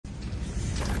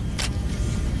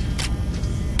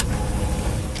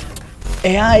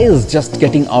AI is just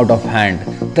getting out of hand.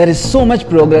 There is so much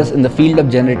progress in the field of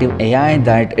generative AI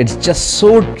that it's just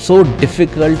so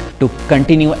difficult to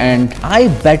continue, and I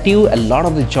bet you a lot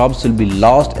of the jobs will be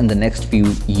lost in the next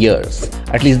few years.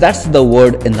 At least that's the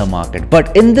word in the market.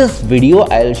 But in this video,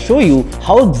 I'll show you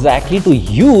how exactly to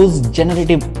use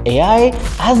generative AI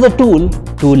as a tool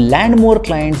to land more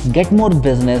clients, get more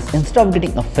business. Instead of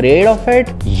getting afraid of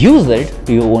it, use it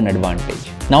to your own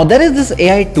advantage. Now there is this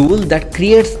AI tool that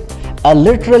creates a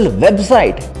literal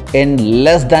website in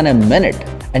less than a minute,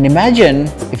 and imagine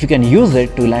if you can use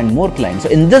it to land more clients.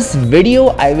 So in this video,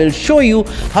 I will show you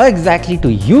how exactly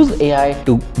to use AI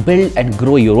to build and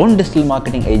grow your own digital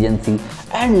marketing agency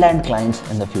and land clients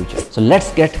in the future. So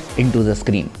let's get into the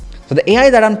screen. So the AI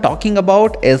that I'm talking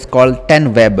about is called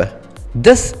 10Web.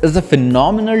 This is a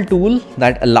phenomenal tool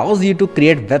that allows you to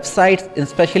create websites,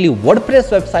 especially WordPress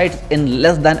websites, in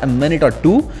less than a minute or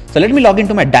two. So let me log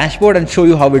into my dashboard and show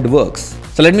you how it works.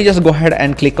 So let me just go ahead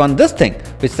and click on this thing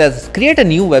which says create a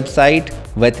new website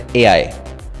with AI.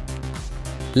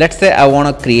 Let's say I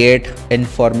want to create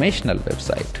informational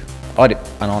website or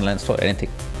an online store, anything,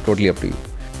 totally up to you.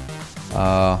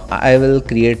 I will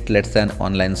create, let's say, an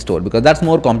online store because that's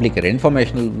more complicated.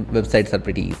 Informational websites are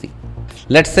pretty easy.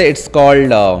 Let's say it's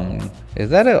called, is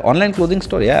that an online clothing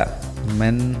store? Yeah.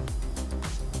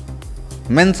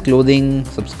 Men's clothing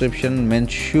subscription,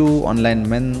 men's shoe, online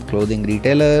men's clothing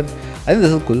retailer. I think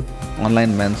this is cool.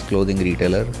 Online men's clothing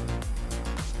retailer.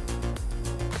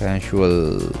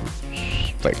 Casual,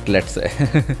 right, let's say.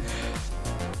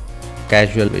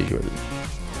 Casual visual.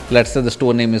 Let's say the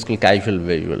store name is called Casual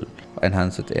Visual.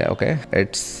 Enhance it, yeah, okay.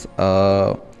 It's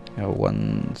a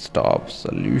one-stop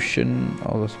solution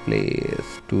of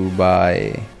place to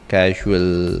buy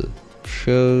casual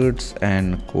shirts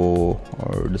and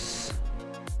coats.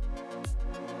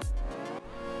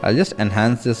 I'll just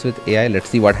enhance this with AI. Let's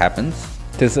see what happens.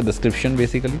 This is a description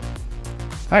basically.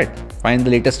 Alright, find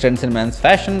the latest trends in men's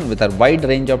fashion with a wide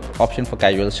range of options for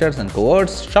casual shirts and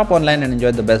coats. Shop online and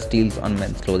enjoy the best deals on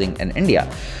men's clothing in India.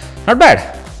 Not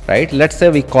bad, right? Let's say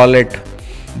we call it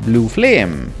Blue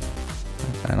Flame.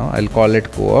 I'll call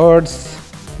it coats,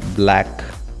 black,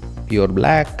 pure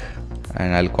black,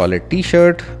 and I'll call it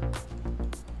t-shirt.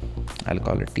 I'll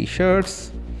call it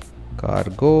t-shirts,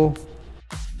 cargo.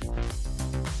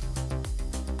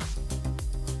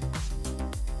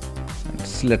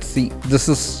 Let's see, this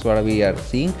is what we are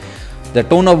seeing. The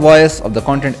tone of voice of the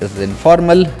content is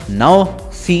informal. Now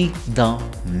see the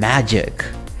magic.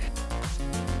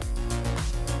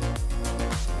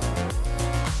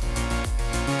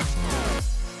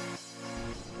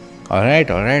 Alright,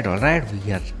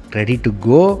 we are ready to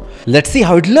go. Let's see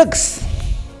how it looks.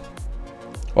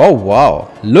 Oh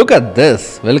wow, look at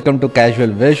this. Welcome to Casual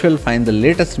Visual. Find the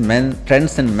latest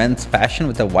trends in men's fashion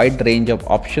with a wide range of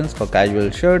options for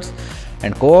casual shirts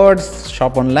and coats.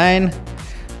 Shop online.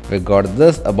 We got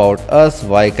this about us,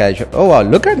 why casual. Oh wow,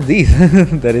 look at these.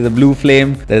 There is a Blue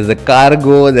Flame, there is a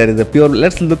cargo, there is a pure.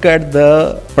 Let's look at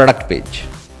the product page.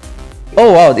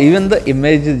 Oh wow, even the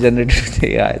image is generated with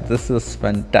AI. This is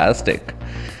fantastic.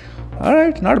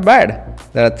 Alright, not bad.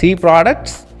 There are 3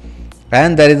 products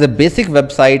and there is a basic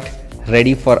website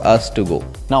ready for us to go.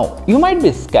 Now, you might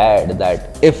be scared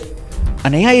that if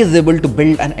an AI is able to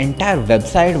build an entire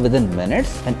website within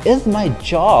minutes, then is my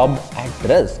job at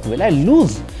risk? Will I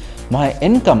lose my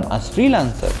income as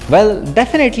freelancer? Well,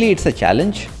 definitely it's a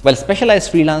challenge. Well,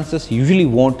 specialized freelancers usually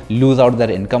won't lose out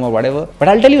their income or whatever. But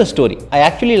I'll tell you a story. I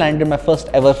actually landed my first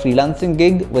ever freelancing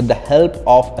gig with the help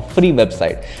of a free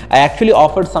website. I actually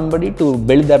offered somebody to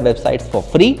build their websites for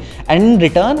free, and in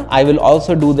return, I will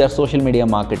also do their social media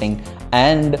marketing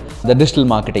and the digital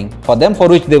marketing for them, for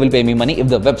which they will pay me money if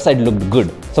the website looked good.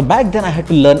 So back then I had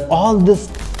to learn all this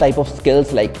type of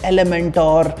skills like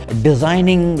Elementor,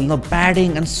 designing,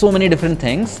 padding, and so many different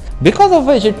things, because of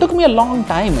which it took me a long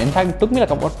time. In fact, it took me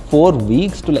like about 4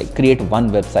 weeks to create one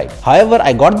website. However,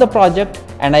 I got the project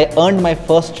and I earned my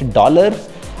first dollar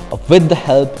with the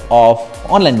help of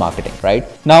online marketing, right?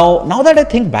 Now that I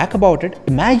think back about it,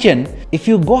 imagine if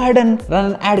you go ahead and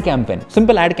run an ad campaign,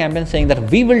 simple ad campaign saying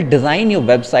that we will design your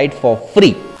website for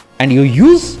free, and you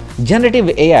use generative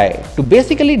AI to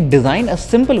basically design a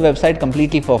simple website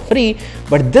completely for free,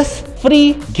 but this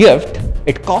free gift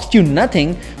It costs you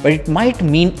nothing, but it might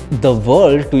mean the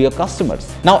world to your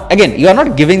customers. Now, again, you are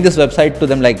not giving this website to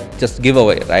them like just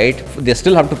giveaway, right? They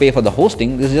still have to pay for the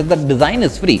hosting. This is just that design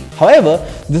is free. However,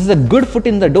 this is a good foot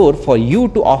in the door for you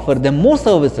to offer them more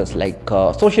services like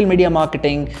social media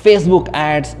marketing, Facebook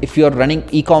ads. If you're running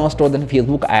e-commerce store, then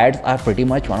Facebook ads are pretty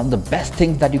much one of the best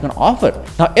things that you can offer.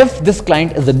 Now, if this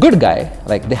client is a good guy,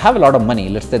 like they have a lot of money,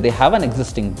 let's say they have an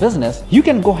existing business, you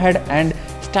can go ahead and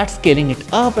start scaling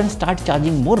it up and start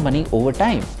charging more money over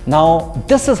time. Now,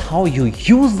 this is how you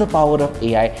use the power of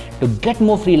AI to get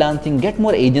more freelancing, get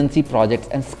more agency projects,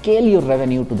 and scale your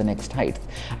revenue to the next heights.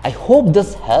 I hope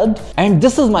this helped, and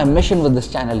this is my mission with this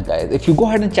channel, guys. If you go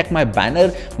ahead and check my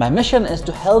banner, my mission is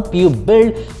to help you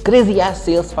build crazy ass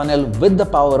sales funnel with the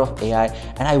power of AI,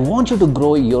 and I want you to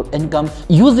grow your income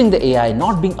using the AI,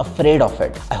 not being afraid of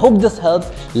it. I hope this helps.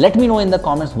 Let me know in the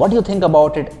comments what you think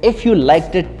about it. If you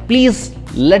liked it, please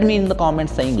let me in the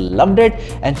comments saying loved it,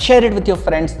 and share it with your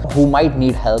friends who might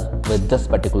need help with this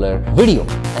particular video.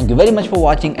 Thank you very much for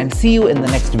watching, and see you in the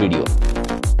next video.